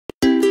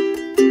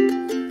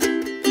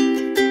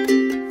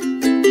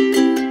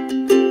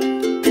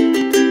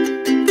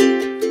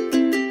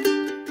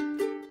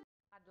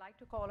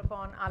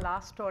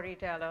last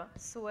storyteller,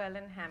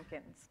 SuEllen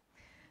Hamkins.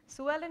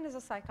 SuEllen is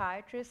a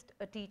psychiatrist,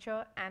 a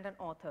teacher, and an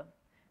author.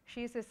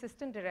 She is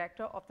Assistant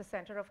Director of the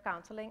Center of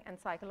Counseling and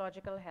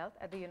Psychological Health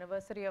at the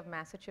University of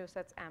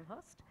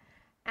Massachusetts-Amherst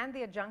and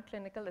the Adjunct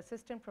Clinical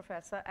Assistant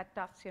Professor at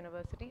Tufts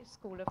University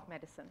School of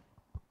Medicine.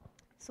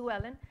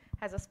 SuEllen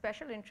has a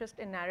special interest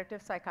in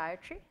narrative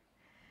psychiatry,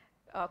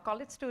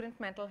 college student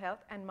mental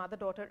health, and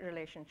mother-daughter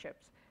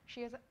relationships.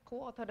 She has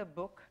co-authored a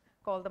book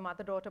called The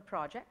Mother-Daughter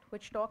Project,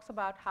 which talks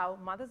about how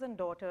mothers and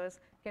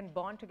daughters can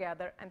bond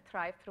together and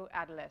thrive through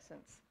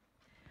adolescence.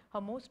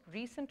 Her most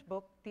recent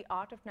book, The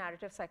Art of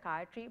Narrative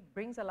Psychiatry,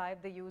 brings alive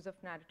the use of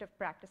narrative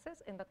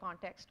practices in the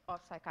context of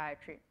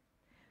psychiatry.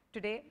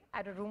 Today,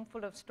 at a room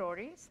full of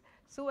stories,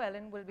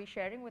 SuEllen will be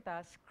sharing with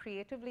us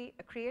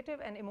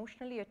creative and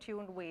emotionally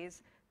attuned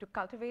ways to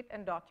cultivate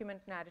and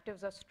document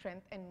narratives of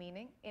strength and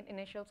meaning in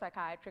initial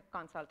psychiatric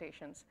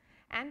consultations,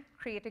 and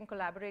creating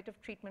collaborative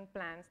treatment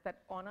plans that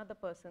honor the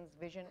person's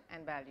vision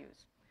and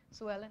values.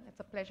 SuEllen, it's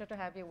a pleasure to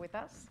have you with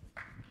us.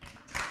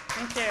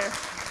 Thank you.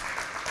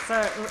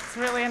 So it's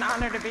really an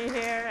honor to be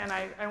here, and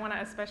I want to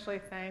especially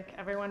thank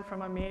everyone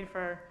from Ummeed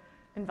for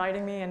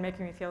inviting me and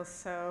making me feel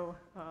so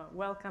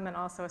welcome, and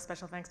also a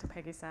special thanks to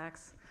Peggy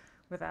Sachs,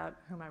 without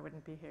whom I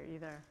wouldn't be here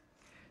either.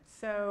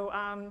 So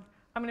I'm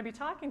going to be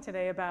talking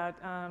today about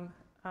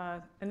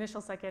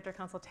initial psychiatric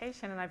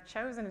consultation, and I've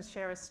chosen to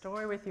share a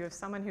story with you of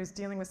someone who's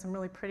dealing with some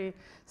really pretty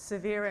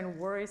severe and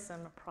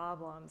worrisome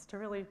problems, to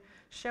really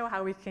show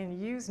how we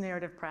can use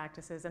narrative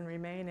practices and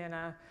remain in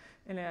a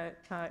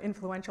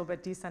influential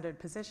but decentered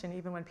position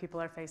even when people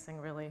are facing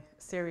really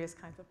serious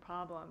kinds of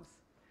problems.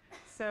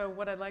 So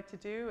what I'd like to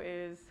do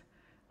is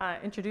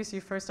introduce you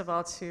first of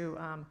all to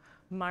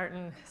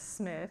Martin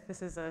Smith.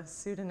 This is a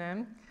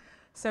pseudonym.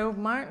 So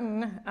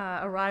Martin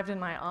arrived in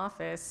my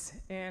office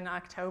in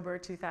October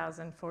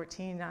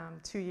 2014,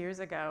 2 years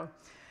ago.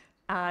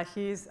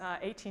 He's an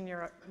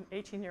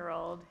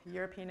 18-year-old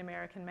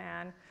European-American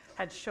man,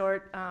 had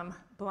short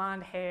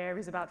blonde hair.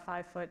 He's about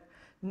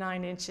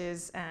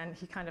 5'9", and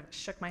he kind of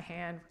shook my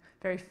hand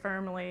very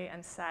firmly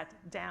and sat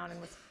down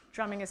and was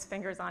drumming his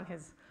fingers on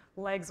his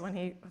legs when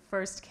he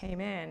first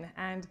came in.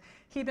 And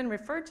he'd been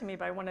referred to me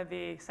by one of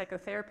the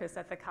psychotherapists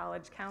at the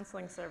college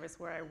counseling service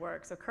where I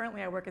work. So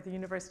currently I work at the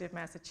University of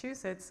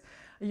Massachusetts,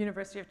 a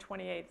university of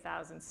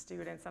 28,000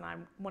 students, and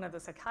I'm one of the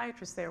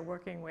psychiatrists there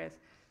working with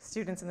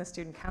students in the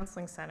Student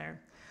Counseling Center.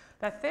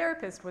 That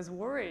therapist was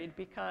worried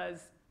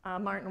because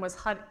Martin was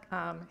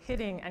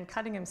hitting and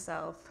cutting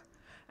himself,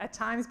 at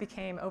times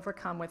became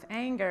overcome with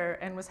anger,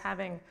 and was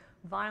having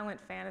violent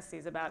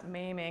fantasies about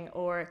maiming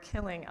or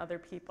killing other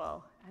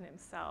people and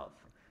himself.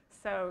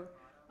 So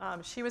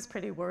she was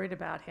pretty worried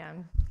about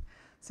him.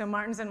 So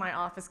Martin's in my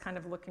office kind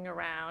of looking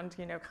around,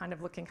 kind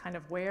of looking kind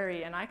of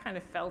wary, and I kind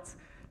of felt,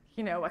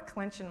 a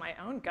clench in my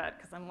own gut,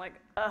 because I'm like,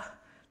 ugh.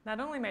 Not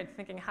only am I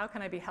thinking, how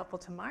can I be helpful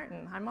to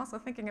Martin, I'm also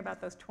thinking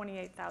about those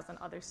 28,000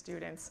 other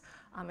students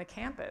on the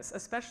campus,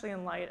 especially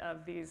in light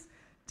of these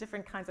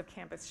different kinds of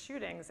campus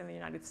shootings in the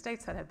United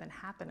States that have been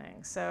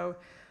happening. So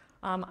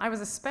I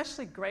was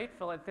especially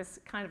grateful at this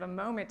kind of a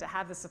moment to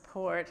have the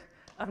support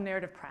of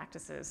narrative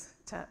practices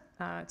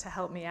to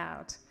help me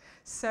out.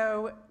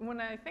 So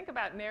when I think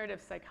about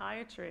narrative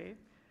psychiatry,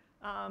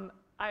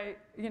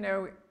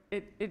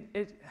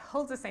 it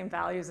holds the same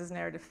values as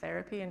narrative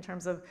therapy in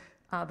terms of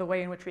the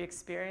way in which we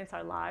experience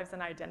our lives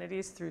and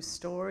identities through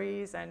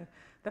stories, and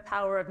the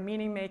power of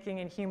meaning making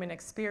in human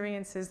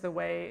experiences, the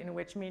way in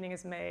which meaning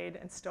is made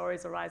and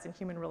stories arise in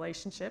human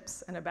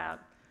relationships, and about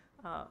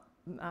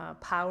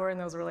power in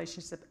those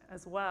relationships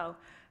as well.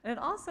 And it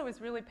also is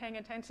really paying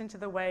attention to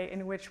the way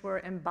in which we're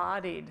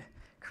embodied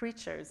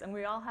creatures, and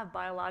we all have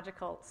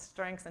biological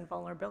strengths and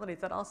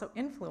vulnerabilities that also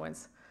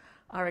influence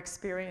our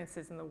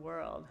experiences in the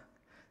world.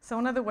 So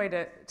another way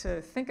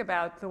to think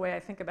about the way I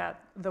think about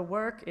the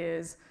work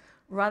is,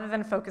 rather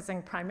than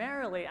focusing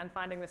primarily on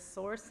finding the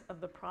source of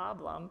the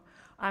problem,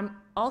 I'm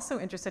also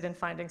interested in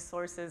finding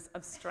sources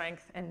of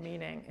strength and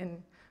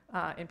meaning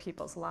in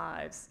people's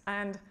lives.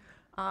 And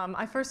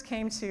I first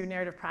came to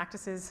narrative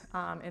practices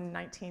in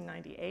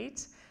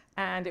 1998,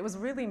 and it was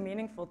really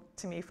meaningful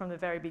to me from the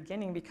very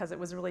beginning because it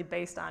was really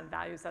based on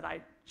values that I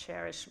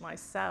cherish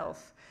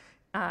myself.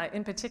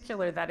 In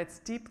particular, that it's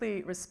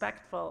deeply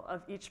respectful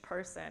of each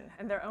person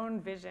and their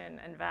own vision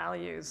and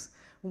values,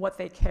 what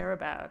they care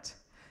about.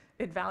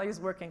 It values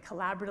working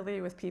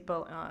collaboratively with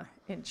people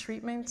in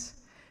treatment.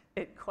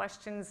 It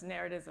questions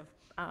narratives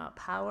of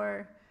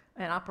power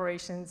and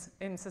operations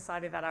in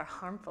society that are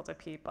harmful to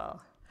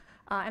people.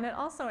 And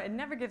it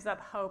never gives up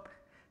hope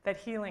that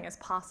healing is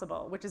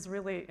possible, which is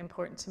really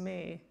important to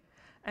me.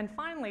 And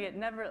finally, it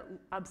never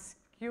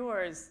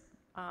obscures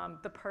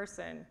the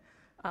person.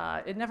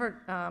 It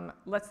never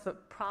lets the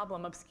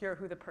problem obscure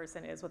who the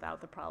person is without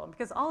the problem,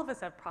 because all of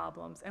us have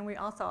problems, and we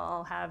also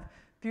all have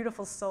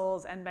beautiful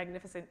souls and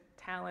magnificent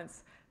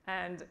talents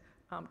and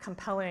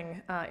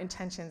compelling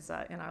intentions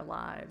in our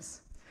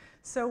lives.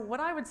 So what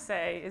I would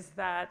say is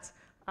that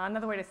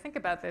another way to think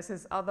about this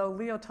is, although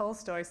Leo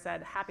Tolstoy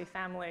said happy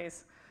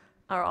families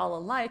are all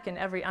alike and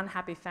every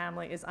unhappy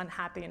family is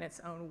unhappy in its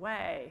own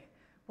way.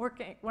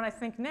 When I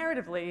think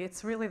narratively,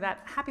 it's really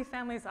that happy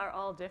families are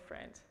all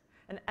different.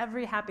 And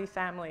every happy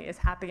family is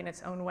happy in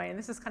its own way. And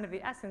this is kind of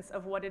the essence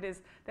of what it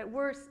is that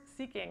we're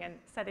seeking and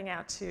setting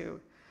out to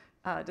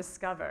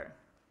discover.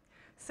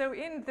 So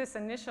in this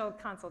initial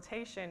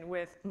consultation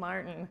with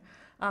Martin,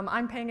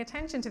 I'm paying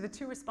attention to the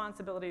two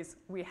responsibilities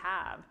we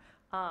have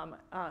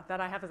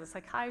that I have as a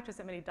psychiatrist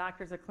that many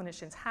doctors or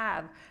clinicians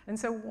have. And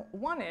so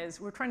one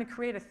is we're trying to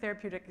create a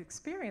therapeutic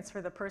experience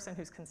for the person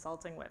who's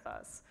consulting with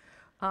us.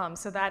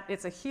 So that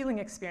it's a healing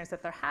experience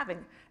that they're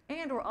having.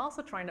 And we're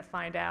also trying to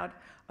find out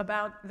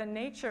about the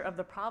nature of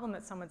the problem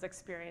that someone's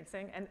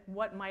experiencing and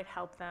what might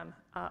help them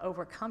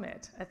overcome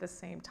it at the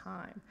same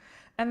time.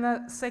 And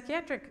the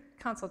psychiatric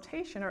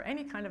consultation, or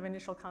any kind of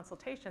initial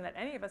consultation that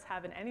any of us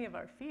have in any of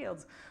our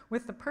fields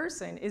with the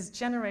person, is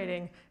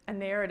generating a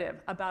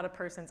narrative about a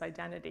person's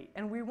identity.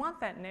 And we want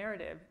that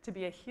narrative to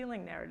be a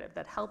healing narrative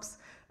that helps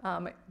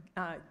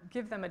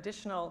give them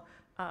additional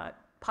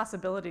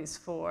possibilities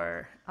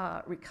for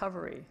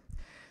recovery.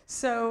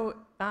 So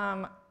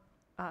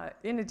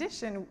in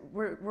addition,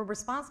 we're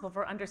responsible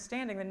for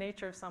understanding the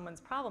nature of someone's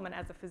problem, and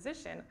as a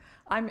physician,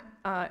 I'm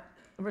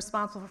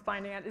responsible for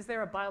finding out, is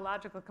there a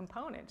biological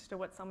component to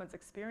what someone's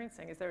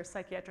experiencing? Is there a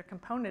psychiatric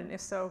component? And if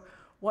so,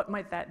 what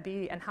might that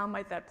be, and how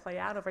might that play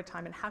out over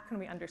time, and how can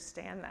we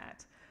understand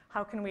that?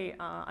 How can we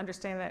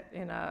understand that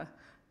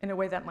in a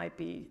way that might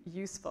be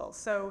useful?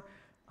 So,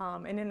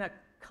 and in a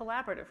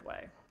collaborative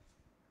way.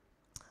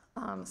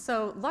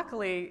 So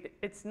luckily,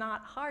 it's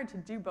not hard to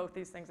do both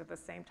these things at the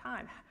same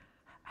time.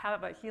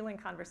 Have a healing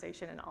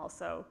conversation and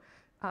also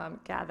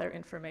gather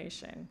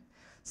information.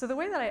 So the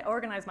way that I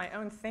organize my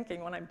own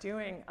thinking when I'm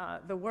doing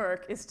the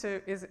work is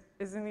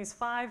in these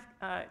 5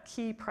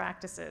 key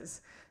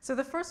practices. So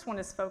the first one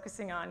is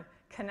focusing on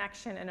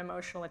connection and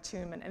emotional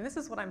attunement. And this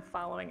is what I'm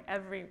following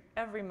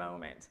every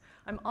moment.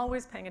 I'm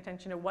always paying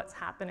attention to what's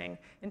happening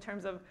in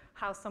terms of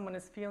how someone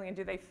is feeling, and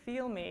do they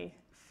feel me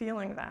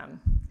feeling them?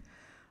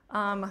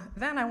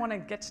 Then I want to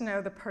get to know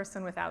the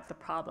person without the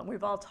problem.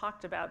 We've all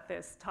talked about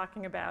this,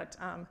 talking about,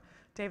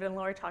 David and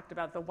Lori talked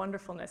about the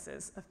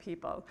wonderfulnesses of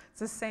people. It's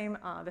the same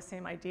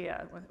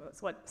idea.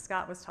 It's what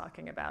Scott was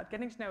talking about,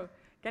 getting to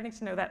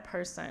know that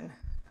person,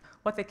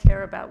 what they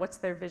care about, what's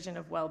their vision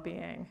of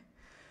well-being,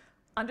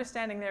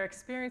 understanding their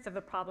experience of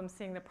the problem,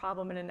 seeing the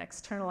problem in an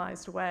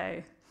externalized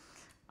way,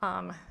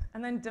 and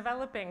then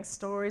developing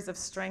stories of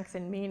strength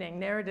and meaning,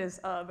 narratives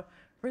of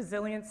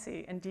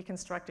resiliency and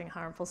deconstructing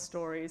harmful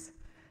stories.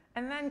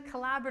 And then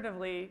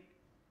collaboratively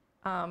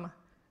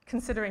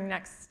considering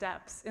next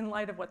steps in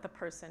light of what the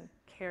person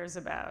cares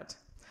about.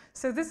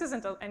 So this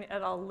isn't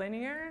at all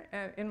linear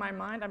in my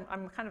mind.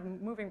 I'm kind of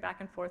moving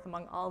back and forth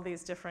among all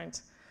these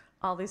different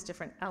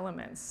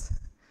elements.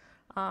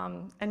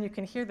 And you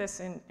can hear this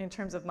in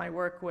terms of my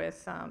work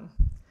with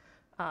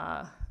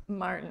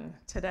Martin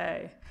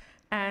today.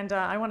 And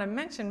I want to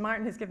mention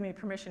Martin has given me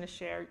permission to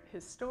share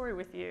his story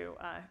with you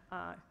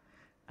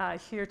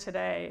here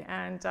today.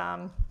 And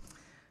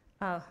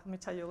let me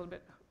tell you a little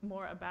bit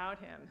more about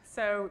him.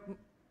 So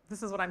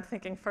this is what I'm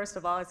thinking, first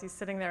of all, as he's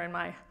sitting there in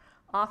my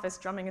office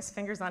drumming his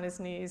fingers on his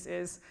knees,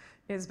 is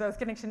both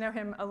getting to know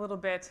him a little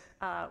bit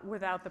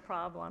without the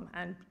problem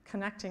and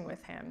connecting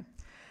with him.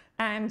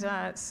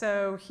 And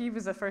so he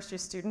was a first-year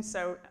student,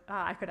 so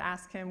I could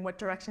ask him what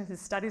direction his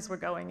studies were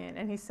going in.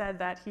 And he said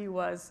that he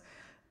was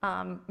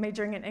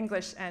majoring in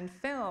English and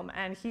film,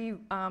 and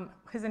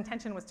his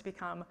intention was to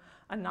become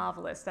a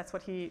novelist. That's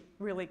what he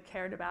really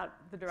cared about,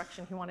 the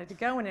direction he wanted to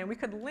go in. And we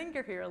could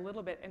linger here a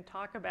little bit and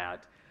talk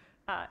about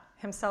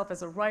himself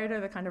as a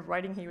writer, the kind of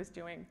writing he was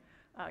doing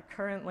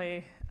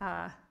currently,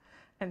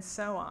 and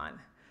so on.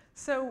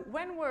 So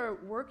when we're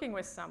working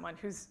with someone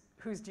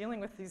who's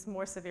dealing with these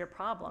more severe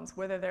problems,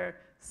 whether they're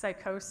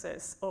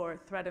psychosis or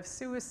threat of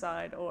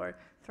suicide or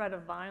threat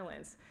of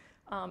violence,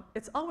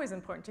 it's always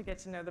important to get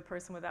to know the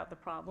person without the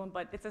problem,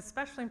 but it's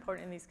especially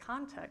important in these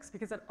contexts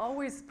because it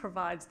always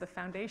provides the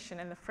foundation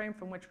and the frame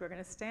from which we're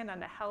going to stand on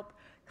to help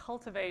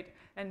cultivate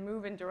and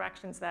move in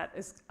directions that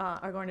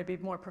are going to be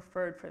more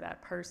preferred for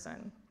that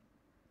person.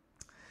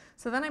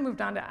 So then I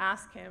moved on to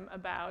ask him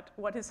about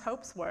what his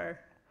hopes were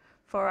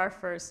for our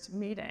first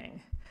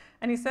meeting.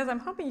 And he says, I'm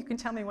hoping you can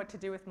tell me what to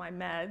do with my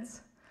meds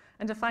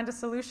and to find a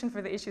solution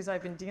for the issues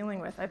I've been dealing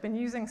with. I've been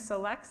using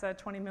Celexa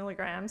 20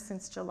 milligrams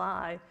since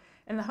July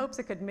in the hopes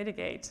it could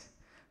mitigate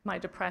my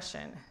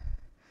depression.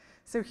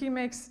 So he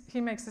makes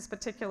this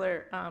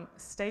particular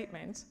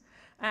statement,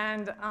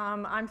 and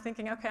I'm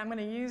thinking, okay, I'm going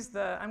to use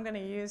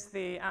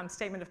the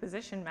statement of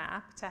position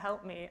map to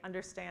help me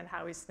understand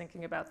how he's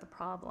thinking about the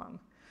problem.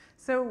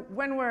 So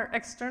when we're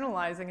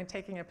externalizing and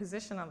taking a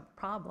position on the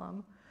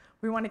problem,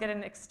 we want to get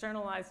an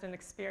externalized and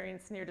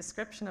experienced near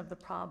description of the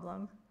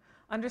problem,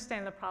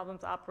 understand the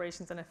problem's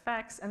operations and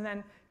effects, and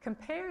then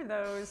compare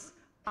those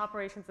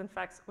operations and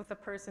effects with the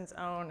person's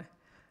own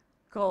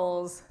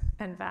goals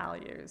and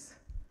values.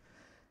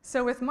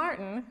 So with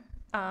Martin,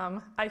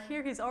 I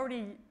hear he's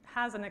already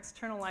has an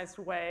externalized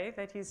way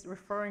that he's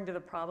referring to the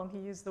problem. He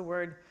used the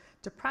word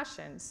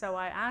depression. So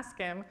I ask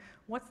him,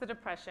 what's the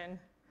depression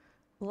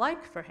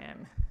like for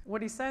him?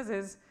 What he says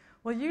is,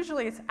 well,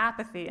 usually it's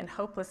apathy and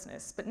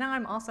hopelessness, but now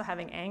I'm also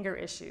having anger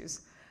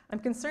issues. I'm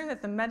concerned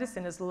that the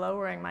medicine is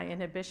lowering my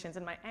inhibitions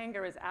and my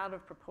anger is out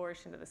of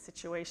proportion to the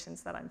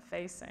situations that I'm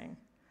facing.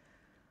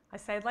 I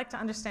say, I'd like to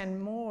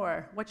understand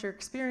more what your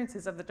experience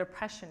is of the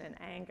depression and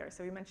anger.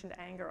 So we mentioned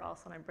anger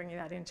also, and I'm bringing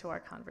that into our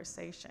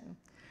conversation.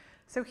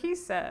 So he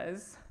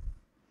says,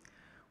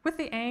 with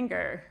the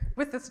anger,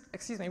 with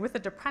the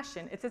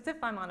depression, it's as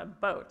if I'm on a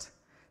boat,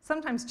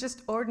 sometimes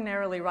just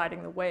ordinarily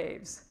riding the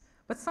waves,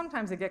 but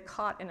sometimes I get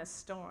caught in a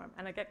storm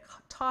and I get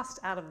tossed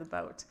out of the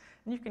boat.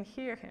 And you can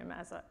hear him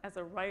as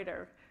a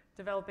writer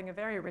developing a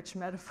very rich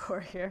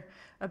metaphor here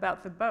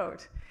about the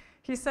boat.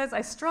 He says,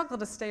 I struggle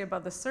to stay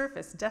above the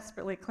surface,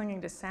 desperately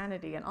clinging to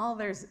sanity, and all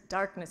there's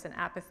darkness and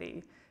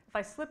apathy. If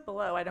I slip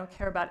below, I don't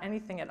care about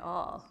anything at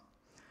all.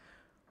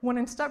 When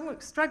I'm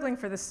struggling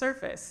for the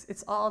surface,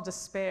 it's all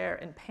despair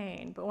and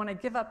pain, but when I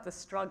give up the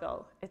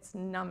struggle, it's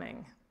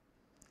numbing.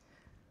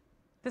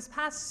 This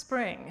past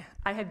spring,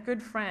 I had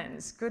good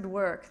friends, good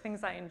work,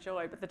 things I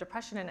enjoyed, but the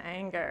depression and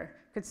anger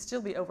could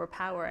still be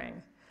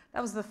overpowering.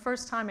 That was the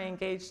first time I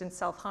engaged in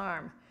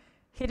self-harm,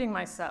 hitting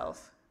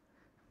myself,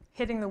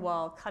 hitting the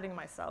wall, cutting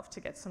myself to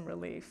get some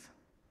relief.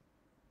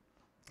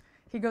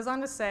 He goes on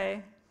to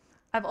say,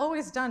 I've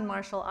always done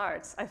martial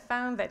arts. I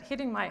found that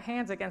hitting my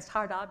hands against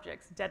hard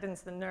objects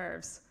deadens the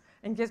nerves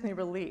and gives me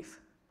relief.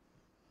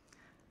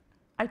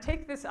 I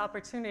take this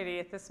opportunity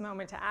at this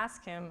moment to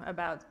ask him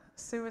about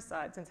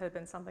suicide, since it had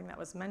been something that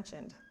was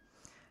mentioned.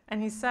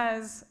 And he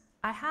says,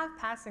 I have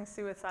passing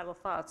suicidal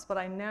thoughts, but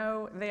I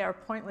know they are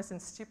pointless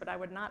and stupid. I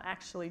would not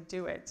actually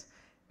do it.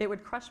 It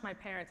would crush my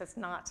parents. It's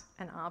not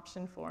an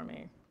option for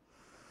me.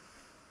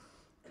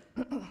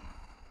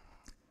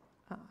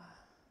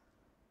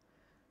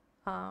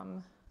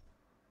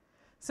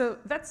 So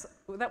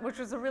which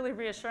was a really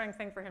reassuring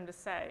thing for him to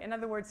say. In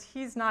other words,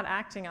 he's not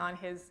acting on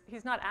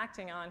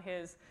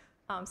his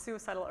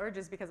suicidal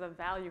urges because of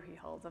value he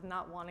holds, of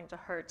not wanting to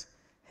hurt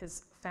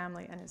his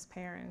family and his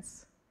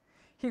parents.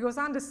 He goes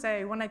on to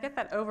say, when I get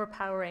that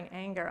overpowering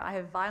anger, I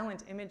have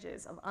violent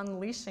images of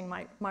unleashing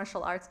my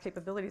martial arts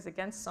capabilities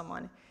against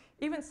someone,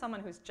 even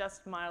someone who's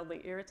just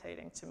mildly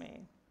irritating to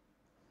me.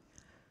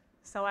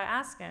 So I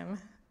ask him,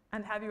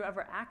 and have you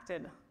ever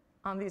acted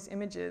on these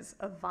images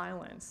of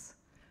violence?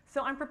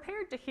 So I'm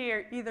prepared to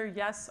hear either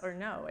yes or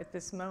no at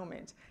this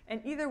moment,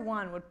 and either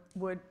one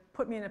would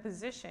put me in a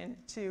position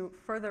to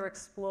further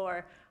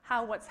explore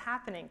how what's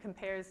happening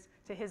compares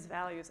to his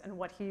values and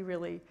what he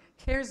really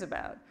cares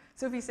about.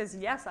 So if he says,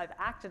 yes, I've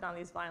acted on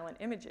these violent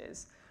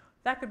images,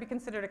 that could be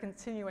considered a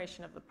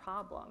continuation of the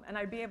problem. And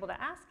I'd be able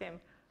to ask him,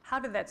 how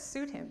did that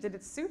suit him? Did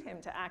it suit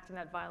him to act in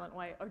that violent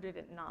way, or did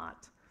it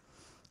not?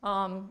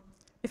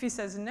 If he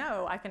says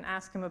no, I can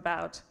ask him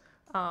about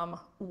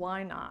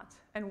why not,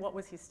 and what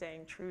was he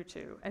staying true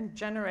to, and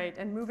generate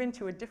and move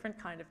into a different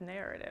kind of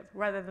narrative,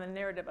 rather than the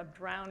narrative of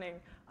drowning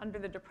under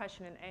the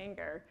depression and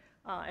anger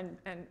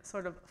and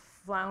sort of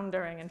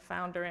floundering and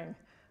foundering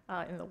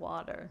in the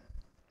water.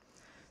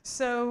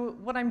 So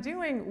what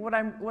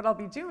I'll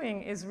be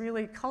doing is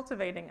really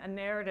cultivating a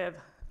narrative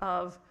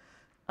of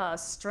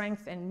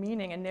strength and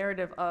meaning, a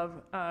narrative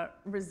of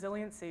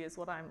resiliency is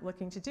what I'm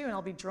looking to do. And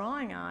I'll be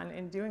drawing on,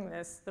 in doing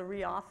this, the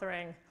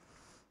reauthoring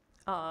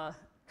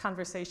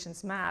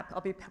conversations map.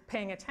 I'll be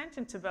paying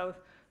attention to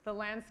both the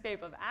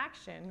landscape of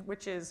action,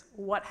 which is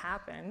what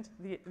happened,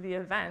 the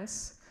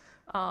events,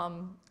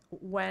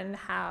 when,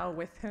 how,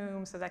 with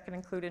whom, so that can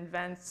include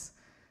events,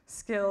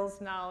 skills,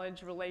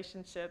 knowledge,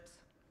 relationships,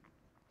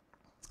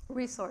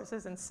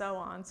 resources, and so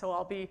on. So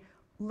I'll be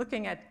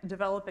looking at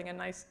developing a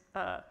nice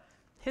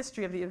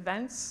history of the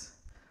events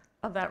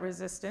of that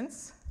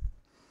resistance.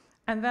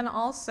 And then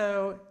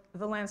also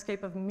the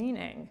landscape of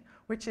meaning,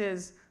 which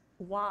is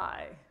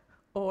why,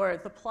 or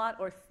the plot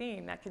or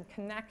theme that can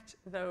connect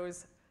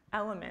those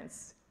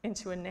elements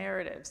into a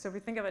narrative. So if we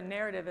think of a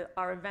narrative,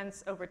 our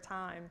events over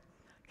time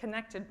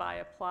connected by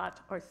a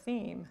plot or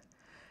theme.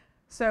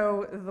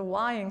 So the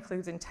why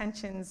includes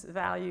intentions,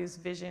 values,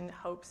 vision,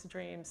 hopes,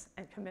 dreams,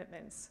 and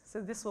commitments. So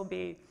this will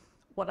be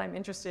what I'm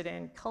interested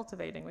in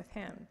cultivating with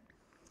him.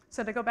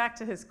 So to go back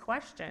to his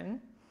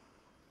question,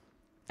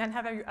 and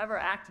have you ever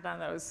acted on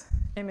those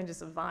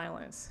images of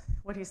violence?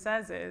 What he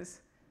says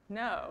is,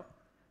 no,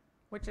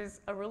 which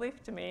is a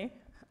relief to me.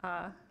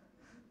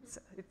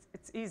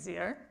 It's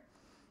easier.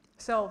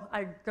 So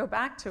I go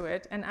back to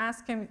it and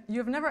ask him,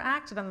 you've never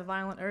acted on the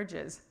violent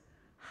urges.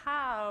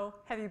 How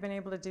have you been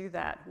able to do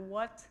that?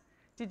 What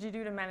did you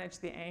do to manage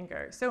the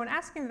anger? So in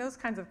asking those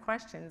kinds of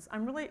questions,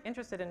 I'm really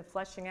interested in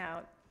fleshing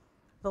out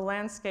the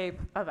landscape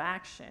of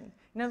action.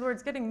 In other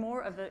words, getting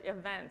more of the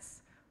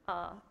events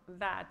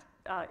that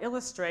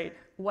illustrate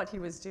what he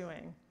was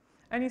doing.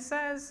 And he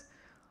says,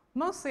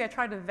 mostly I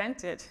try to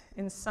vent it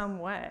in some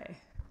way.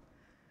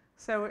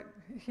 So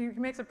he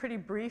makes a pretty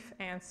brief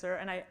answer,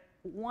 and I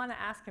want to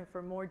ask him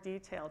for more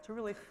detail to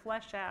really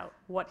flesh out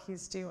what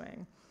he's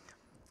doing.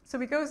 So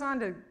he goes on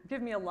to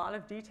give me a lot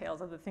of details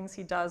of the things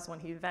he does when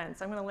he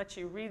vents. I'm going to let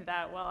you read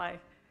that while I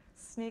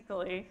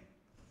sneakily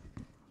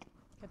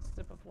get a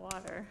sip of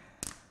water.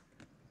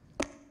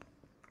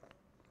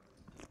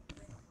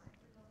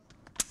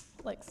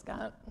 Like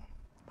Scott.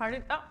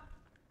 Pardon? Oh.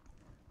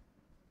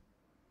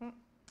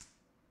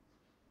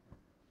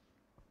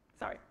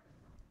 Sorry.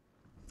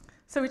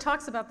 So he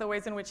talks about the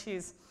ways in which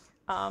he's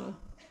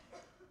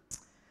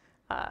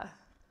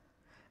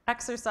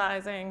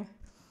exercising,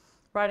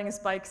 riding his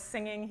bike,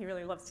 singing. He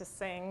really loves to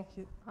sing.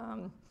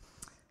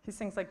 He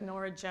sings like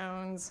Norah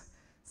Jones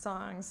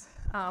songs,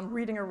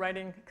 reading or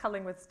writing,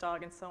 cuddling with his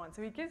dog, and so on.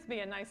 So he gives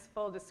me a nice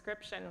full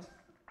description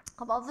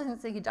of all the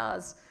things that he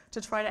does to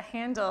try to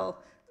handle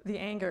the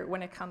anger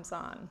when it comes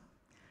on.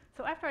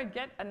 So after I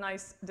get a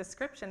nice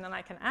description, then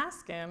I can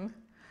ask him,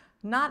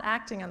 not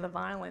acting on the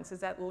violence,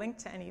 is that linked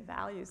to any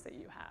values that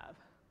you have?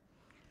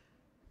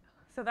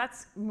 So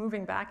that's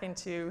moving back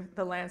into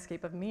the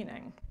landscape of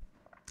meaning.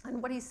 And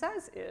what he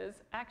says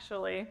is,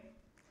 actually,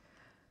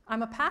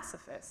 I'm a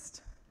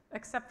pacifist,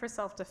 except for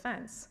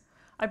self-defense.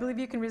 I believe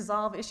you can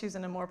resolve issues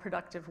in a more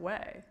productive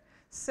way.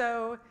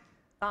 So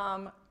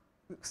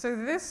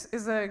this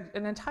is an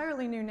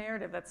entirely new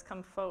narrative that's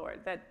come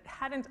forward that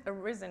hadn't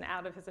arisen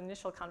out of his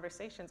initial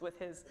conversations with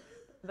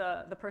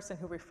the person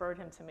who referred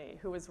him to me,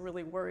 who was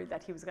really worried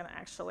that he was going to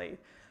actually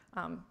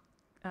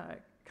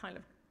kind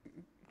of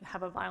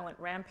have a violent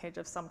rampage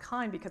of some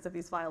kind because of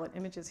these violent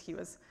images he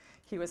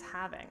was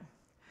having.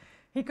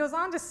 He goes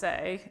on to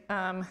say,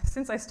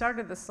 since I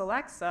started the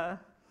Celexa,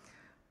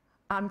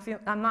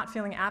 I'm not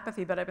feeling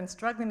apathy, but I've been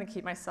struggling to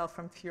keep myself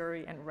from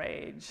fury and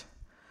rage.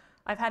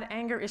 I've had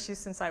anger issues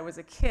since I was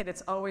a kid.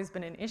 It's always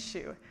been an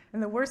issue.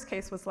 And the worst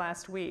case was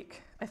last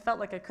week. I felt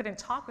like I couldn't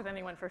talk with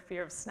anyone for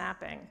fear of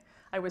snapping.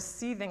 I was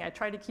seething. I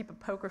tried to keep a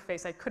poker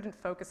face. I couldn't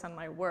focus on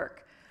my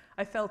work.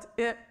 I felt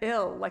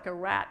ill, like a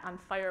rat on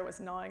fire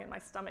was gnawing in my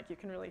stomach. You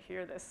can really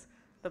hear this,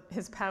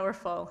 his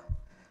powerful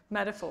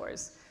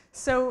metaphors.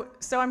 So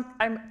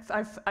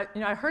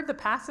I heard the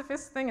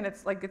pacifist thing, and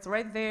it's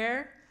right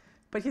there.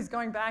 But he's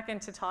going back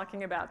into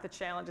talking about the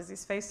challenges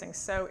he's facing.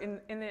 So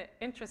in the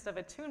interest of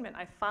attunement,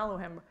 I follow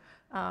him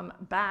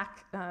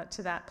back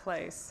to that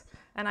place.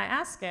 And I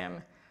ask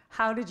him,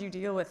 how did you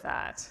deal with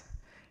that?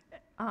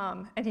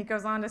 And he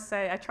goes on to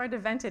say, I tried to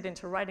vent it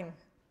into writing,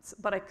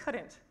 but I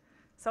couldn't.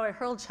 So I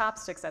hurled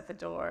chopsticks at the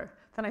door.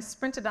 Then I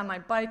sprinted on my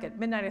bike. At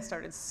midnight, I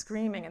started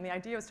screaming. And the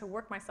idea was to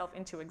work myself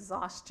into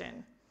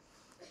exhaustion.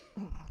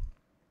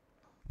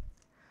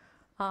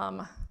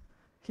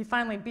 He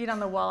finally beat on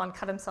the wall and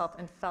cut himself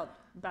and felt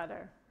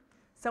better.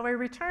 So I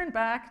returned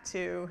back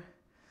to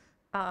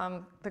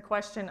the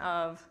question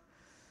of,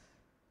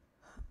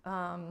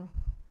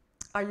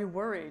 are you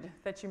worried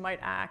that you might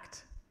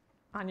act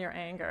on your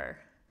anger?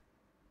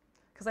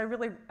 Because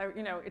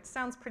it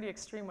sounds pretty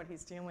extreme what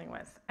he's dealing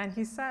with. And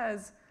he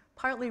says,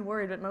 partly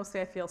worried, but mostly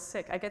I feel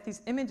sick. I get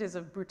these images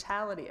of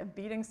brutality, of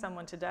beating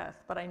someone to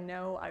death, but I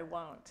know I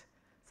won't.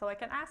 So I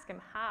can ask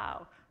him,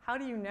 how? How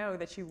do you know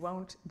that you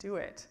won't do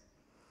it?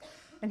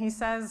 And he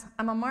says,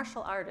 I'm a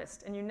martial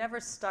artist, and you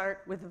never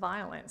start with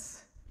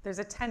violence. There's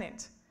a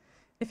tenet.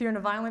 If you're in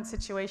a violent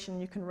situation,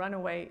 you can run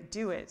away,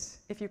 do it.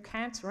 If you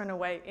can't run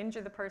away,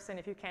 injure the person.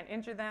 If you can't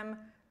injure them,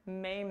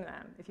 maim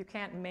them. If you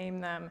can't maim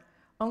them,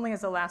 only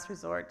as a last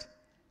resort,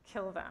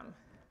 kill them.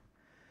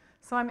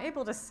 So I'm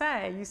able to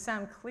say, you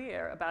sound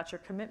clear about your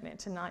commitment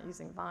to not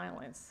using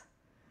violence.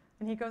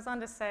 And he goes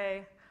on to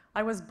say,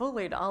 I was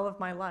bullied all of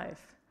my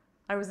life.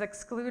 I was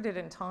excluded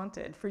and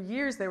taunted. For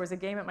years, there was a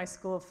game at my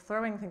school of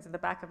throwing things at the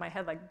back of my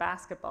head like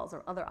basketballs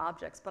or other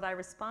objects, but I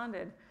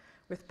responded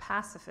with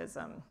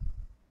pacifism.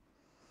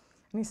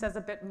 And he says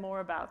a bit more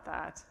about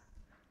that.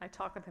 I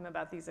talk with him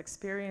about these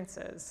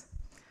experiences.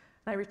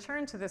 And I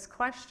return to this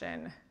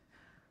question.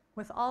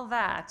 With all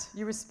that,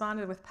 you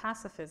responded with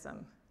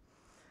pacifism.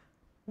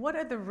 What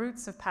are the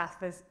roots of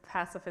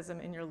pacifism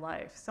in your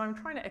life? So I'm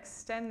trying to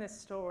extend this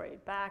story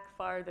back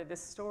farther,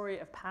 this story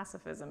of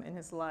pacifism in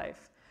his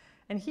life.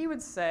 And he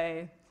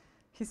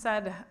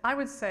said, I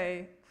would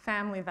say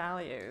family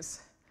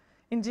values.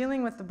 In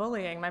dealing with the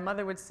bullying, my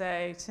mother would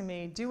say to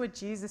me, do what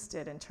Jesus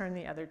did and turn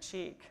the other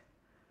cheek.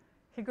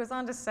 He goes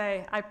on to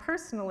say, I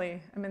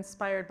personally am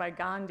inspired by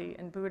Gandhi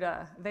and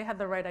Buddha. They had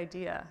the right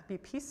idea, be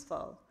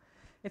peaceful.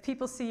 If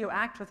people see you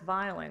act with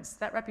violence,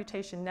 that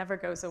reputation never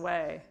goes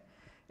away.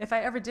 If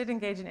I ever did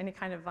engage in any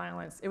kind of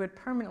violence, it would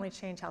permanently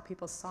change how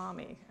people saw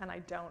me, and I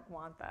don't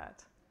want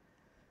that.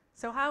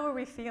 So how are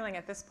we feeling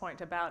at this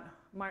point about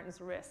Martin's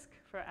risk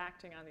for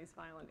acting on these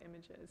violent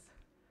images?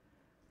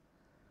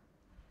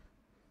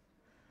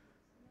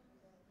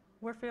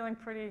 We're feeling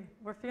pretty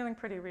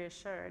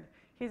reassured.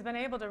 He's been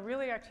able to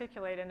really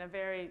articulate in a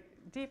very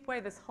deep way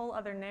this whole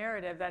other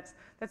narrative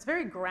that's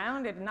very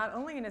grounded not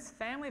only in his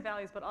family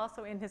values but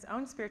also in his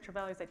own spiritual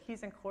values that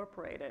he's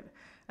incorporated,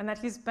 and that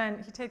he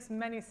takes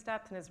many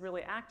steps and is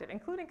really active,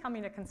 including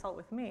coming to consult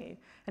with me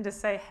and to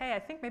say, hey, I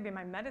think maybe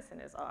my medicine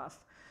is off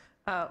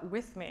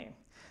with me.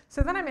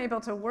 So then I'm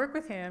able to work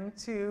with him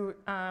to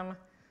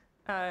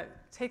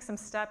take some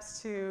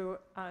steps to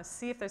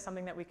see if there's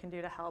something that we can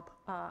do to help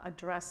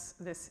address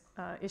this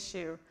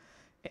issue.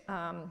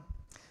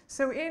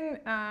 So in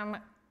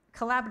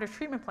collaborative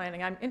treatment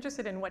planning, I'm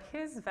interested in what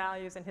his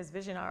values and his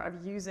vision are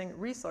of using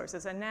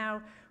resources. And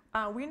now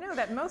we know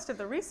that most of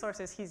the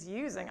resources he's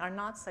using are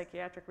not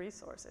psychiatric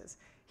resources.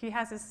 He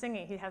has his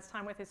singing, he has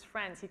time with his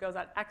friends, he goes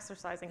out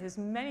exercising, there's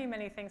many,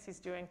 many things he's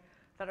doing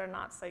that are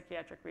not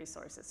psychiatric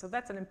resources. So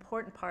that's an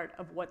important part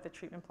of what the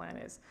treatment plan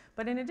is.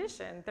 But in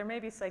addition, there may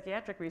be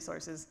psychiatric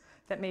resources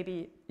that may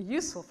be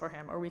useful for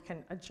him, or we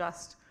can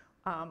adjust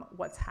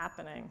what's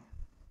happening.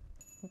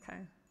 Okay.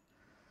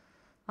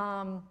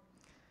 And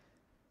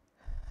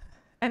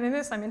in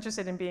this, I'm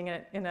interested in being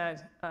in a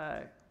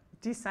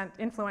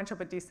influential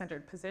but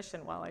decentered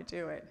position while I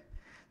do it.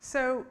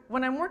 So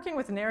when I'm working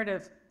with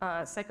narrative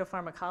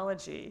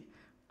psychopharmacology,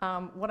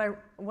 what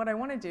I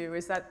want to do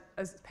is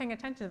paying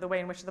attention to the way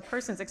in which the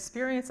person's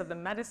experience of the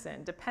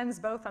medicine depends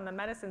both on the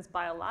medicine's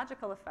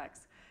biological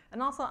effects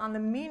and also on the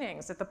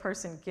meanings that the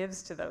person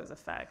gives to those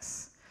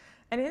effects.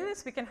 And in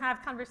this, we can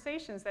have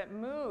conversations that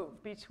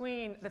move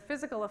between the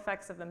physical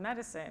effects of the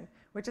medicine,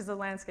 which is the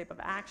landscape of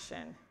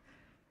action,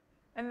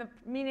 and the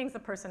meanings the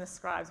person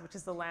ascribes, which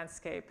is the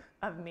landscape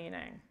of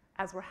meaning,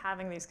 as we're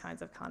having these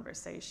kinds of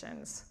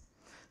conversations.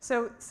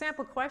 So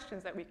sample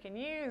questions that we can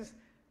use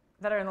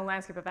that are in the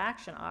landscape of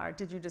action are,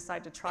 did you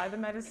decide to try the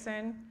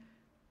medicine?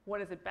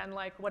 What has it been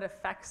like? What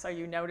effects are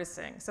you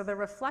noticing? So they're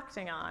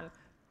reflecting on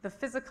the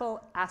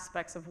physical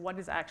aspects of what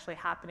is actually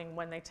happening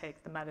when they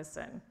take the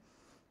medicine.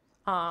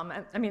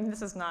 And, I mean,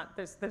 this is not,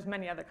 there's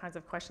many other kinds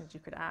of questions you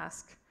could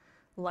ask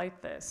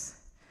like this.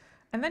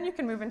 And then you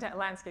can move into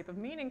landscape of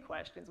meaning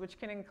questions, which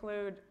can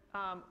include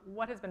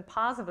what has been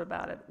positive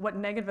about it, what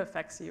negative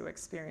effects are you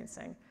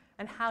experiencing,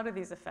 and how do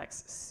these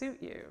effects suit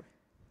you?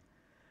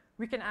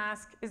 We can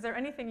ask, is there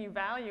anything you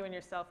value in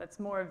yourself that's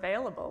more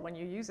available when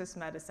you use this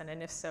medicine,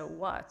 and if so,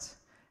 what?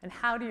 And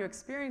how do you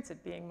experience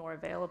it being more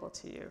available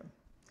to you?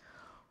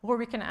 Or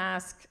we can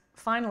ask,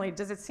 finally,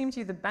 does it seem to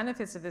you the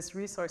benefits of this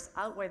resource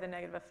outweigh the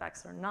negative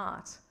effects or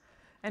not?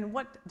 And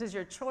what does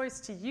your choice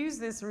to use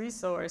this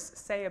resource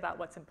say about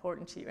what's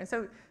important to you? And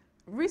so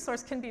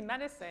resource can be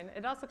medicine.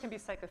 It also can be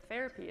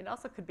psychotherapy. It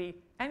also could be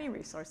any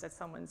resource that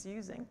someone's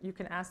using. You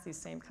can ask these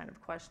same kind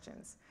of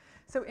questions.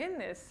 So in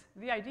this,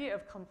 the idea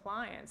of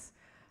compliance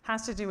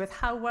has to do with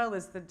how well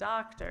is the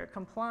doctor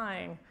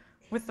complying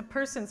with the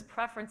person's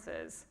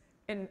preferences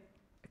in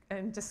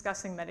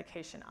discussing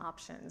medication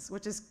options,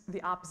 which is the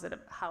opposite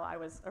of how I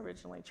was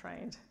originally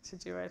trained to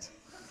do it.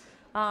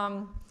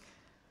 And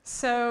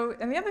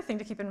the other thing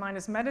to keep in mind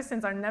is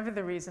medicines are never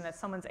the reason that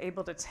someone's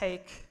able to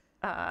take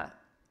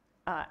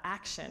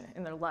action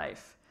in their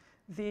life.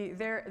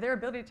 Their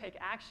ability to take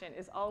action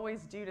is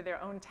always due to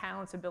their own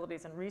talents,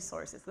 abilities, and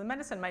resources. The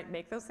medicine might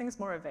make those things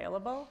more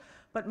available,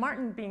 but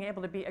Martin being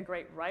able to be a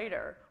great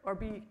writer or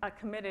be a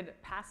committed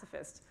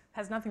pacifist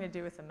has nothing to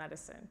do with the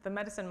medicine. The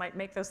medicine might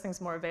make those things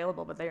more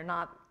available, but they are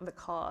not the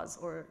cause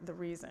or the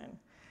reason.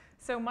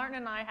 So Martin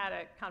and I had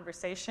a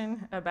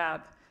conversation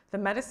about the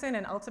medicine,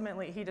 and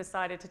ultimately he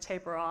decided to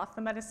taper off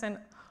the medicine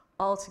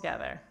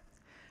altogether.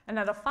 And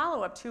at a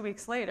follow-up 2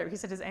 weeks later, he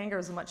said his anger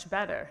was much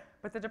better,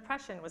 but the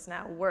depression was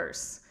now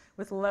worse,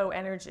 with low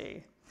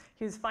energy.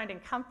 He was finding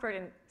comfort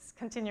in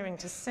continuing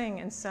to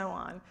sing and so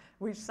on.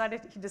 He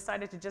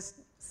decided to just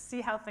see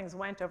how things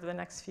went over the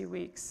next few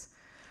weeks.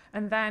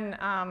 And then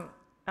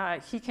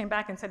he came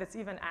back and said it's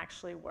even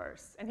actually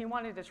worse. And he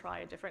wanted to try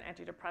a different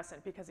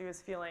antidepressant because he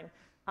was feeling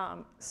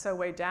so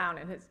weighed down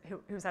and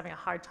he was having a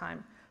hard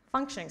time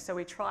functioning. So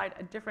we tried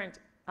a different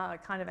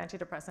kind of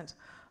antidepressant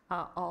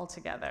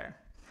altogether.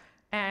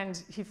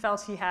 And he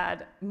felt he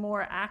had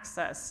more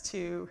access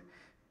to,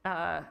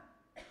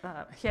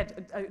 he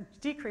had a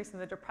decrease in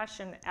the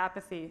depression,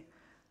 apathy,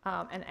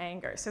 and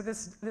anger. So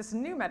this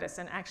new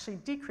medicine actually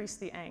decreased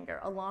the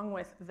anger along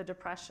with the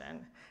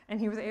depression.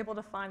 And he was able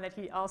to find that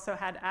he also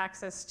had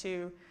access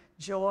to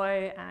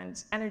joy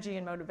and energy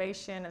and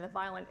motivation, and the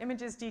violent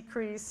images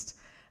decreased,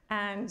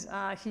 and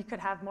he could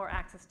have more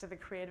access to the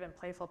creative and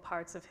playful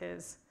parts of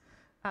his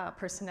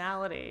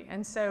personality.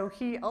 And so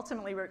he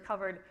ultimately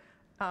recovered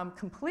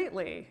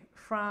completely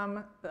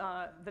from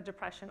the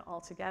depression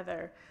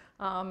altogether,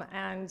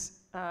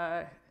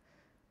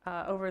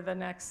 over the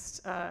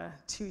next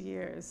 2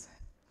 years.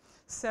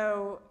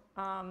 So,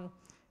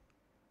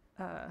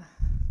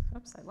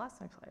 oops, I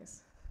lost my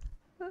place.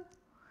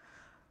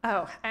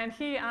 Oh, and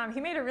he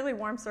made a really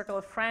warm circle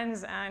of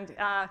friends, and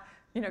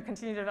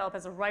continued to develop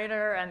as a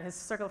writer. And his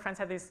circle of friends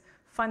had these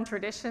fun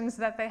traditions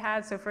that they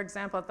had. So, for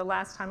example, the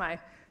last time I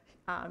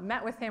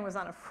met with him was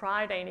on a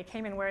Friday, and he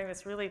came in wearing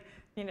this really,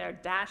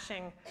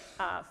 dashing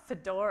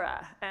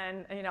fedora.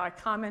 And, I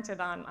commented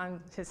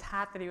on his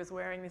hat that he was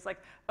wearing. He's like,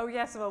 oh,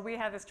 yes, well, we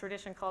have this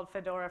tradition called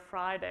Fedora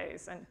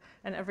Fridays.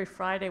 And every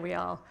Friday,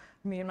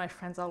 me and my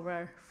friends all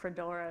wear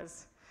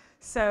fedoras.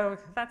 So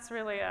that's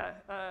really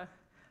a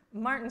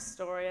Martin's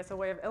story as a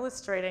way of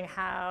illustrating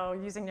how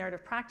using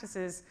narrative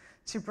practices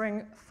to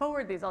bring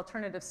forward these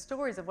alternative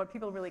stories of what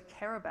people really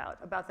care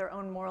about their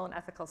own moral and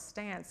ethical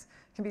stance,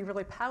 can be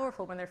really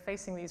powerful when they're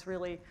facing these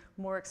really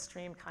more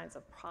extreme kinds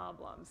of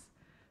problems.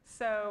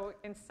 So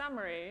in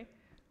summary,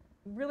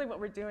 really what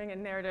we're doing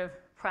in narrative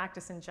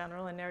practice in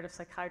general, and narrative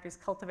psychiatry, is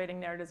cultivating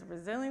narratives of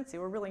resiliency.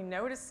 We're really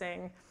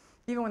noticing,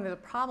 even when the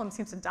problem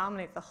seems to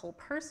dominate the whole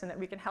person, that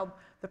we can help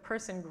the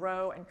person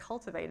grow and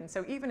cultivate. And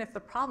so even if the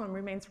problem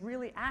remains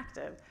really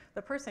active,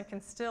 the person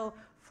can still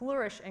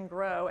flourish and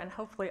grow and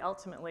hopefully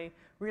ultimately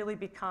really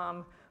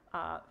become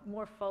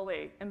more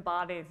fully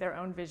embody their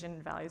own vision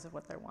and values of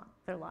what they want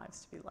their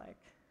lives to be like.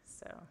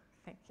 So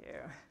thank you.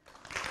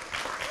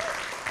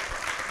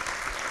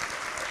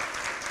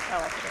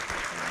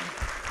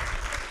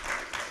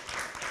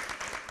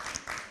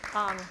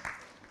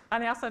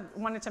 And I also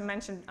wanted to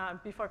mention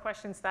before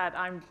questions that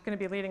I'm going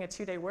to be leading a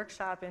 2-day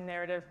workshop in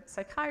narrative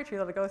psychiatry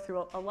that'll go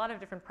through a lot of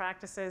different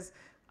practices.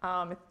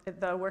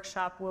 The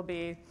workshop will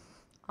be,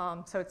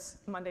 so it's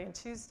Monday and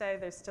Tuesday.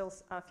 There's still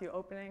a few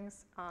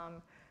openings.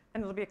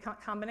 And it'll be a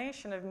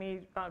combination of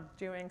me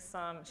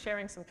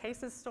sharing some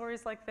cases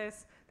stories like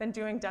this, then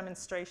doing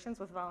demonstrations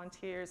with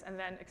volunteers, and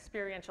then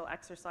experiential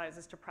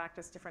exercises to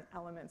practice different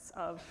elements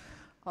of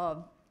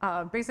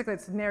basically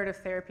it's narrative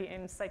therapy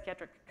in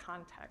psychiatric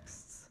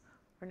contexts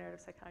or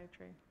narrative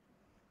psychiatry.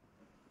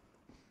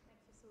 Thank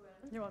you,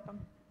 SuEllen. You're welcome.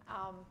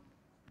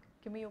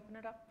 Can we open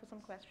it up for some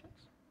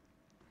questions?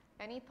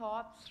 Any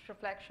thoughts,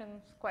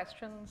 reflections,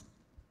 questions?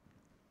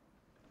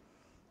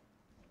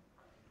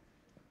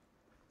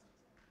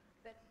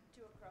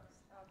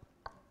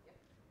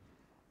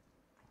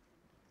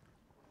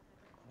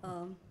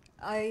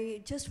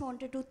 I just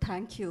wanted to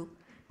thank you.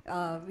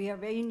 We are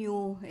very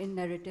new in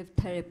narrative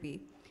therapy.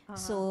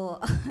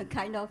 So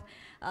kind of,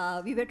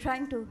 we were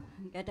trying to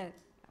get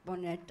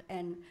on it,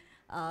 and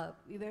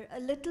we were a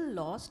little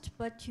lost,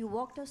 but you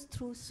walked us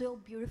through so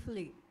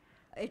beautifully.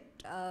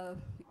 It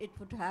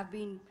would have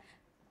been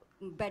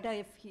better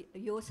if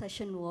your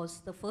session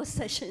was the first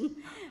session,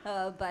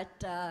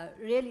 but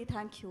really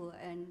thank you,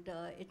 and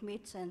it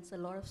made sense, a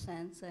lot of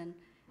sense, and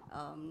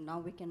now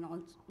we can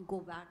also go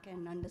back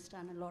and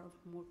understand a lot of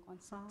more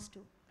concepts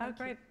too. Oh,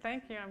 great!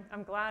 Thank you.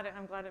 I'm glad it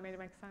made it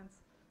make sense.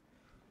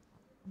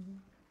 Mm-hmm.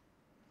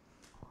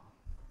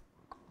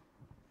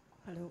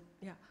 Hello.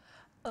 Yeah.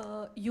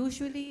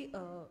 Usually,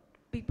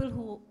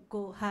 people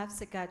who have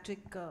psychiatric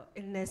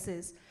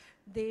illnesses,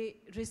 they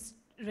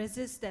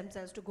resist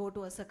themselves to go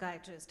to a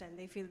psychiatrist, and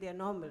they feel they are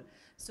normal.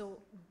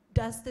 So,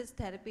 does this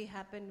therapy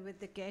happen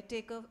with the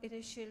caretaker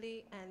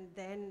initially, and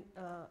then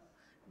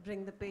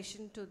bring the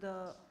patient to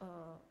the,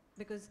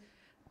 because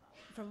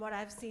from what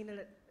I've seen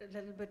a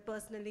little bit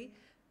personally,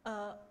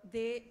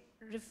 they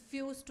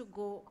refuse to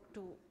go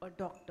to a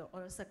doctor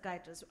or a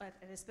psychiatrist,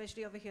 and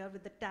especially over here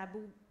with the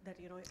taboo that,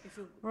 you know, if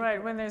you...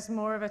 Right, when there's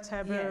more of a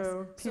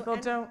taboo, yes. People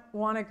don't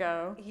want to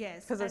go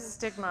because of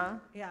stigma.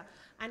 Yeah,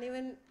 and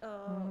even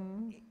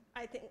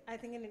I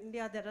think in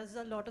India there is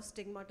a lot of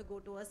stigma to go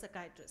to a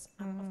psychiatrist.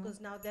 Of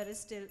course, now there is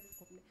still...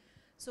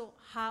 So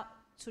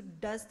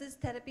does this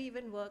therapy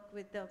even work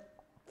with the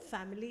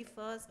family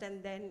first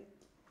and then,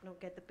 you know,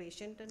 get the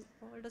patient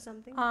involved or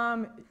something?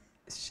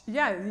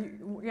 Yeah,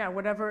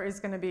 whatever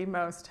is going to be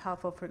most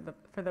helpful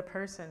for the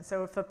person.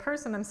 So if the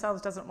person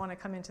themselves doesn't want to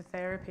come into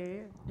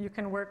therapy, you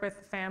can work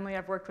with family.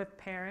 I've worked with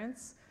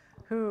parents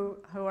who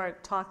are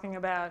talking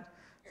about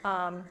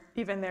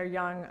even their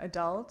young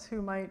adult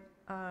who might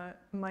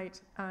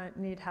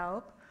need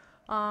help.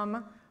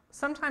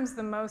 Sometimes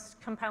the most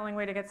compelling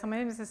way to get someone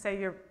in is to say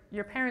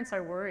your parents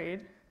are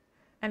worried,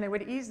 and it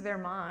would ease their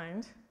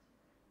mind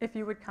if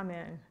you would come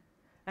in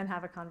and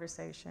have a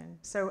conversation.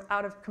 So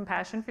out of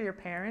compassion for your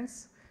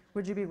parents,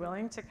 would you be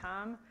willing to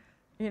come,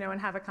 you know,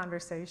 and have a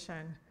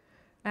conversation?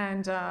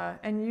 And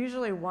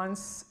usually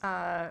once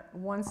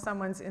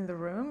someone's in the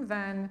room,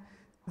 then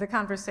the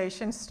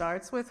conversation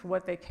starts with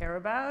what they care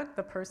about,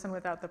 the person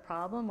without the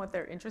problem, what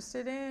they're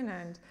interested in,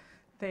 and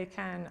they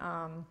can,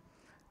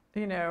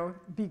 you know,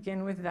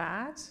 begin with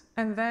that.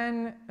 And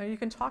then you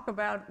can talk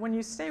about, when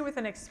you stay with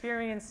an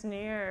experience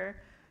near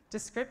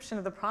description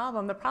of the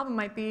problem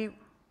might be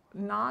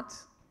not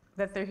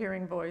that they're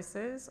hearing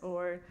voices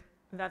or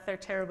that they're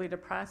terribly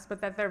depressed,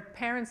 but that their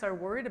parents are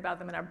worried about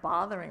them and are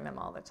bothering them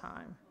all the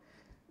time.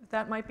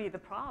 That might be the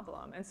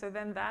problem. And so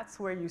then that's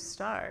where you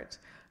start.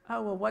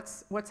 Oh, well,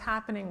 what's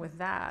happening with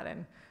that?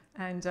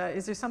 And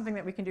is there something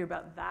that we can do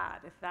about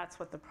that if that's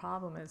what the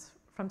problem is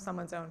from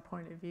someone's own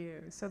point of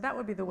view? So that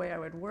would be the way I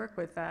would work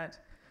with that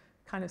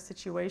kind of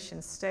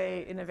situation.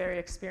 Stay in a very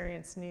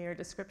experience near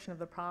description of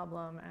the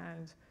problem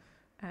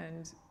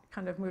and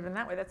kind of move in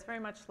that way. That's very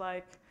much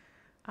like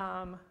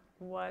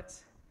what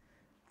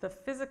the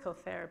physical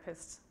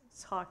therapist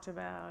talked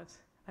about.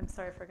 I'm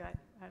sorry, I forgot.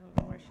 I don't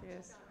know where she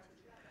is.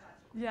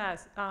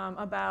 Yes,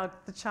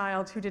 about the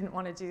child who didn't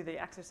want to do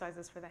the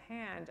exercises for the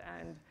hand,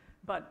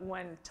 but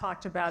when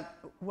talked about,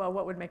 well,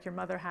 what would make your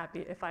mother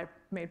happy if I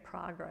made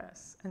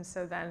progress? And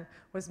so then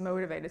was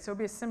motivated. So it would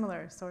be a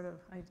similar sort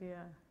of idea.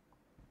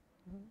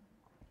 Mm-hmm.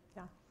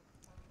 Yeah.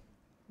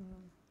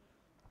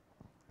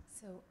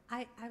 So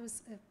I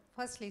was,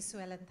 firstly,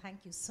 SuEllen,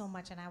 thank you so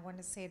much. And I want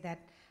to say that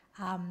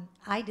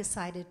I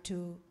decided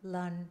to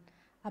learn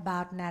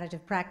about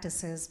narrative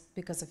practices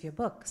because of your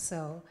book.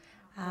 So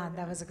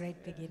that was a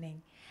great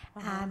beginning.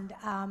 And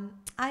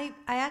I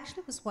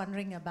actually was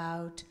wondering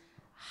about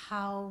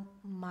how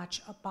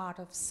much a part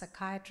of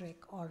psychiatric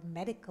or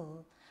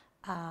medical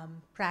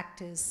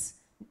practice,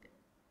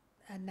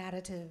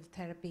 narrative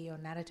therapy or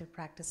narrative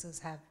practices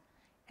have,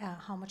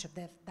 how much of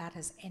that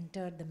has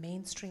entered the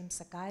mainstream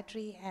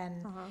psychiatry,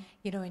 and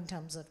you know, in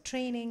terms of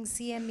training,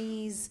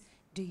 CMEs,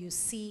 do you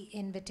see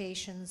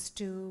invitations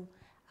to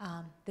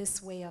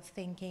this way of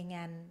thinking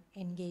and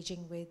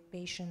engaging with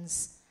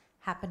patients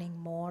happening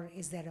more?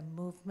 Is there a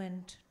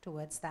movement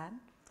towards that?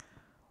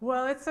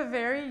 Well, it's a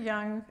very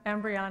young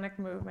embryonic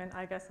movement,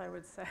 I guess I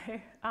would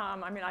say.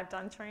 I mean, I've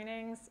done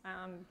trainings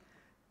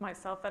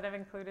myself that have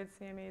included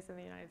CMEs in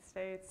the United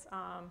States.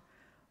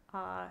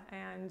 I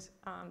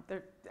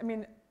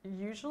mean,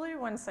 usually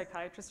when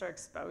psychiatrists are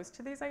exposed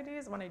to these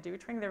ideas, when I do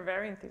training, they're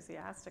very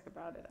enthusiastic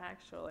about it,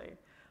 actually.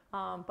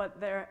 But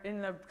they're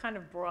in the kind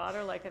of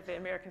broader, like at the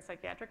American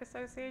Psychiatric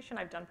Association,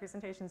 I've done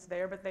presentations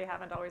there, but they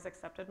haven't always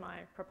accepted my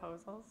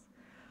proposals.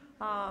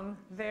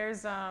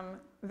 There's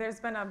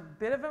been a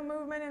bit of a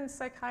movement in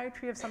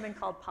psychiatry of something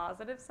called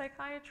positive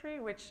psychiatry,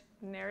 which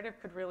narrative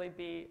could really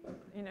be,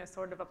 you know,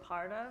 sort of a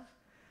part of.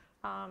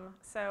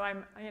 So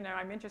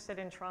I'm interested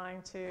in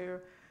trying to,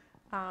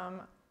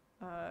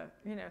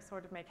 you know,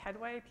 sort of make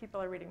headway.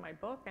 People are reading my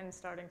book and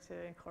starting to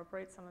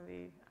incorporate some of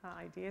the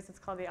ideas. It's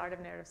called The Art of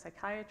Narrative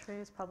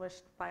Psychiatry. It's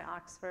published by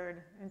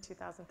Oxford in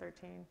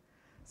 2013.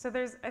 So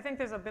I think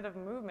there's a bit of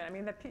movement. I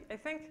mean,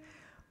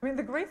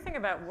 the great thing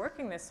about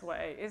working this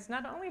way is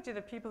not only do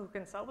the people who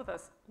consult with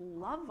us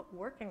love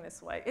working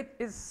this way,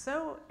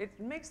 it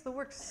makes the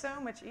work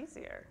so much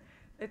easier.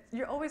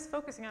 You're always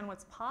focusing on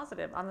what's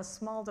positive, on the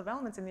small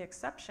developments and the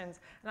exceptions,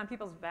 and on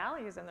people's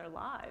values in their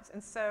lives.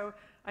 And so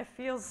I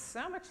feel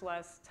so much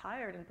less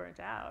tired and burnt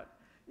out.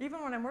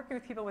 Even when I'm working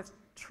with people with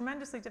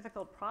tremendously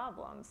difficult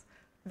problems,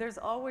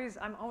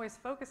 I'm always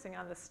focusing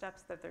on the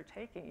steps that they're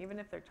taking, even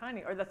if they're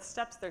tiny, or the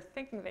steps they're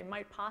thinking they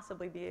might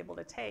possibly be able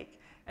to take,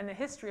 and the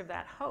history of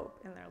that hope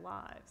in their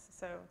lives.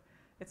 So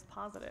it's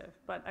positive,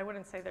 but I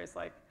wouldn't say there's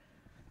like,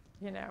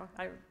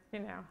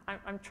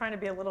 I'm trying to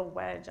be a little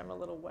wedge. I'm a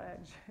little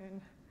wedge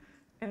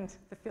in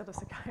the field of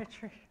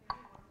psychiatry.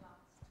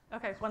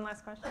 Okay, one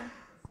last question.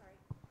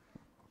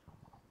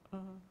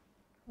 Sorry.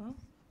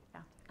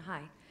 Yeah.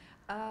 Hi.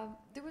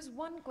 There was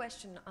one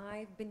question.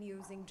 I've been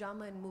using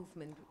drama and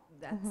movement.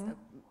 That's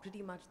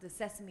pretty much the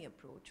Sesame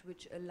approach,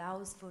 which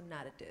allows for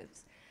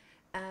narratives.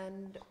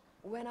 And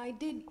when I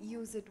did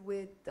use it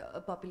with a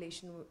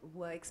population who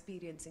were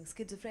experiencing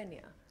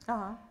schizophrenia,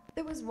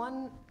 there was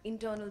one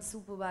internal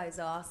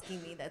supervisor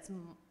asking me, that's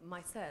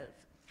myself,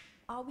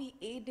 are we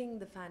aiding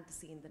the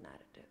fantasy in the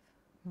narrative?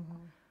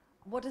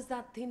 What is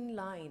that thin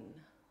line?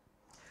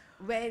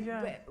 Where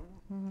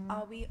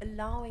are we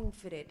allowing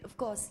for it? Of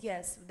course,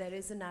 yes, there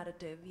is a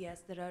narrative.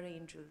 Yes, there are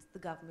angels. The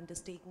government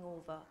is taking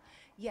over.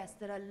 Yes,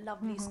 there are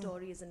lovely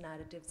stories and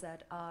narratives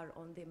that are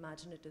on the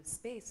imaginative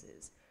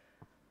spaces.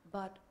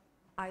 But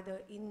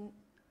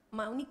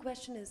my only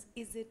question is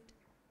it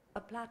a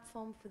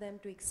platform for them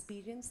to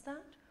experience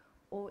that?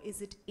 Or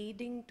is it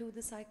aiding to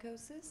the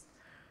psychosis?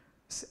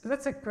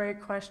 That's a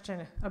great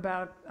question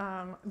about,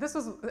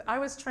 I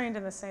was trained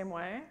in the same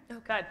way,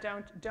 that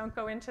don't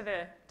go into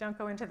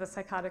the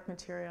psychotic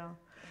material.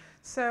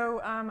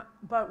 So,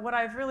 but what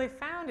I've really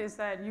found is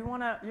that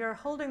you're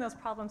holding those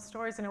problem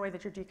stories in a way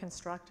that you're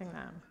deconstructing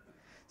them.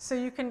 So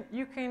you can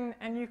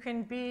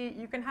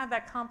have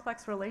that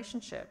complex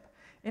relationship.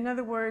 In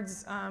other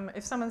words,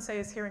 if someone, say,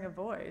 is hearing a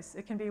voice,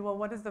 it can be, well,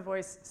 what is the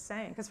voice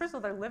saying? Because first of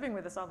all, they're living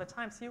with us all the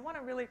time, so you want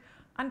to really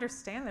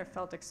understand their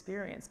felt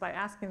experience by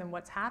asking them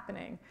what's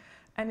happening.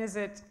 And is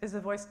the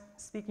voice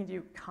speaking to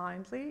you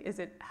kindly? Is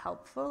it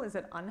helpful? Is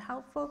it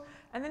unhelpful?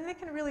 And then they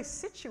can really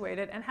situate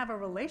it and have a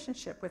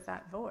relationship with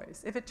that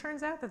voice. If it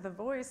turns out that the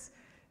voice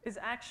is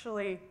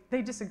actually,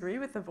 they disagree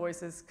with the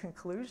voice's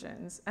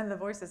conclusions and the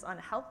voice is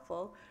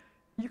unhelpful,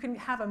 you can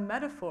have a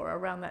metaphor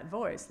around that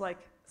voice. Like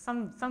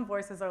some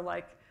voices are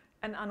like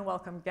an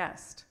unwelcome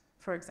guest,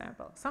 for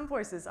example. Some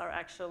voices are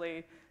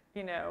actually,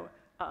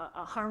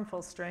 a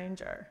harmful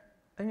stranger,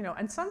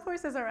 and some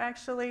voices are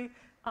actually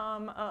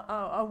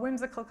a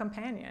whimsical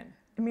companion.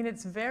 I mean,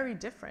 it's very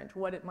different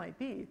what it might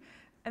be.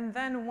 And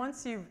then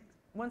once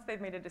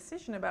they've made a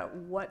decision about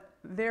what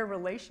their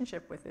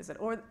relationship with is,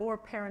 or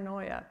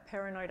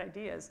paranoid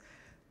ideas,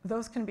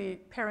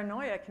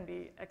 paranoia can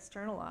be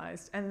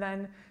externalized, and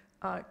then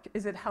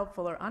is it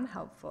helpful or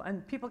unhelpful?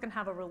 And people can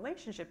have a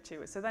relationship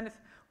to it. So then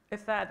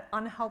if that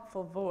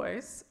unhelpful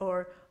voice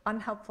or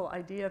unhelpful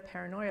idea of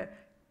paranoia,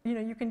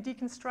 you can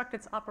deconstruct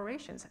its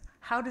operations.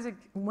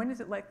 When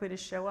is it likely to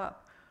show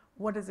up?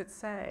 What does it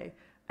say?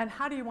 And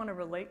how do you want to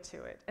relate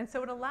to it? And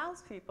so it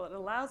allows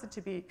it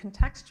to be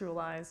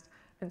contextualized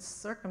and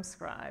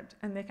circumscribed,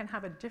 and they can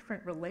have a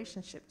different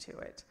relationship to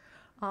it.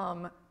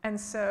 And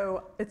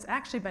so it's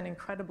actually been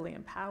incredibly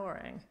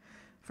empowering.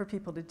 for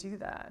people to do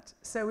that.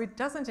 So it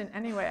doesn't in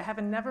any way, I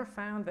have never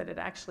found that it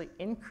actually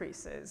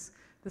increases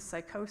the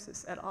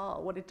psychosis at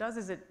all. What it does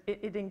is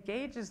it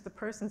engages the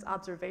person's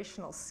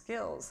observational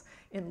skills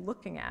in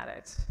looking at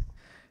it.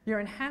 You're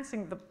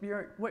enhancing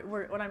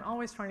what I'm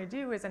always trying to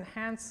do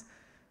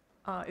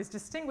is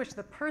distinguish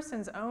the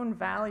person's own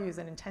values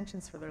and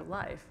intentions for their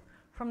life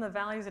from the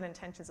values and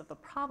intentions of the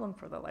problem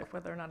for their life,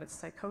 whether or not it's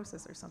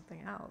psychosis or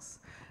something else.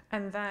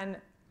 And then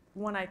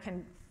when I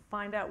can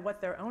find out what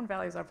their own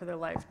values are for their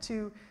life,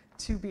 to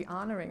be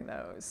honoring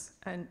those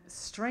and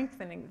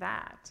strengthening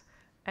that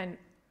and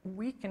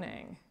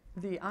weakening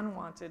the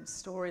unwanted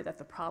story that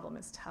the problem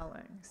is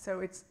telling.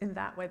 So it's in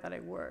that way that I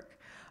work.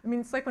 I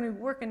mean, it's like when we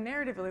work in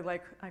narratively,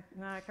 like, I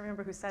can't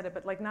remember who said it,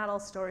 but like not all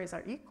stories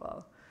are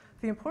equal.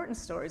 The important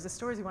stories, the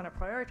stories you want to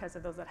prioritize are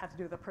those that have to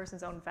do with the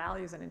person's own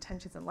values and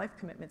intentions and life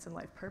commitments and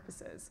life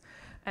purposes.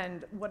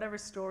 And whatever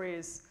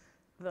stories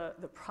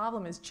the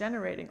problem is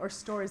generating, or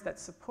stories that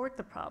support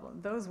the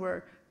problem, those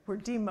we're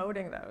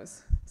demoting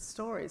those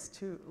stories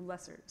to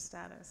lesser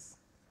status.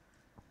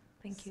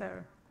 Thank you. So,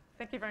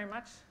 thank you very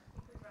much.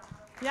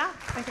 Yeah,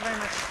 thank you very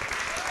much.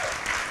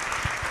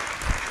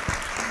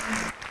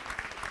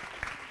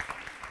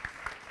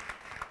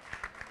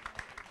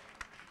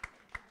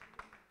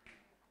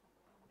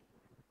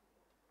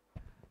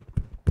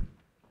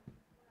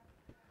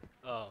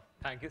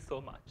 Thank you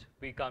so much.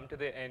 We come to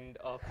the end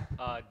of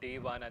day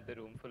one at the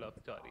Room Full of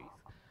Stories.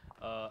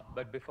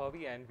 But before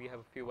we end, we have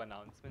a few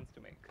announcements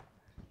to make.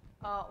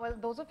 Well,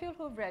 those of you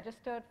who've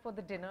registered for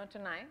the dinner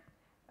tonight,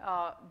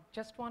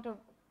 just want to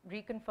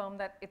reconfirm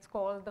that it's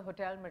called the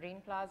Hotel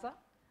Marine Plaza.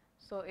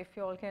 So if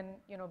you all can,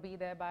 be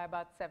there by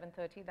about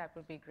 7:30, that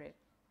would be great.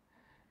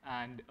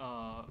 And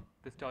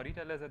the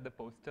storytellers at the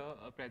poster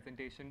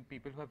presentation,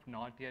 people who have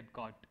not yet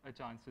got a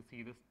chance to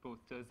see the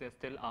posters, they're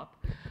still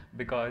up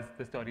because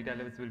the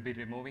storytellers will be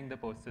removing the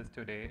posters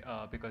today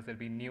because there'll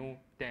be new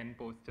 10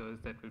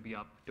 posters that will be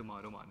up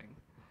tomorrow morning.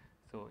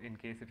 So in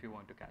case if you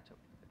want to catch up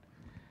with it.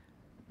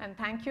 And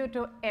thank you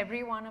to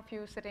every one of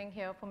you sitting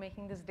here for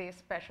making this day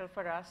special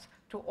for us,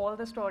 to all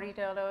the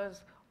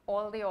storytellers,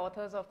 all the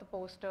authors of the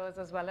posters,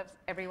 as well as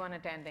everyone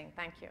attending.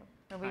 Thank you.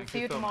 And we'll see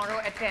you tomorrow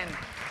at 10.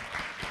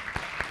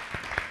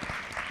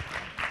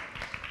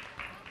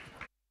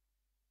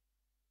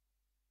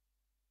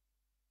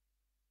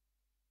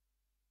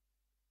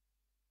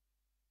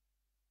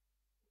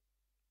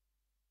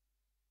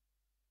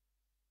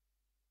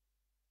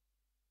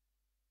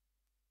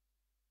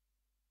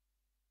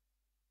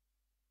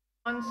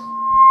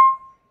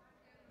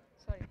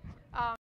 Sorry.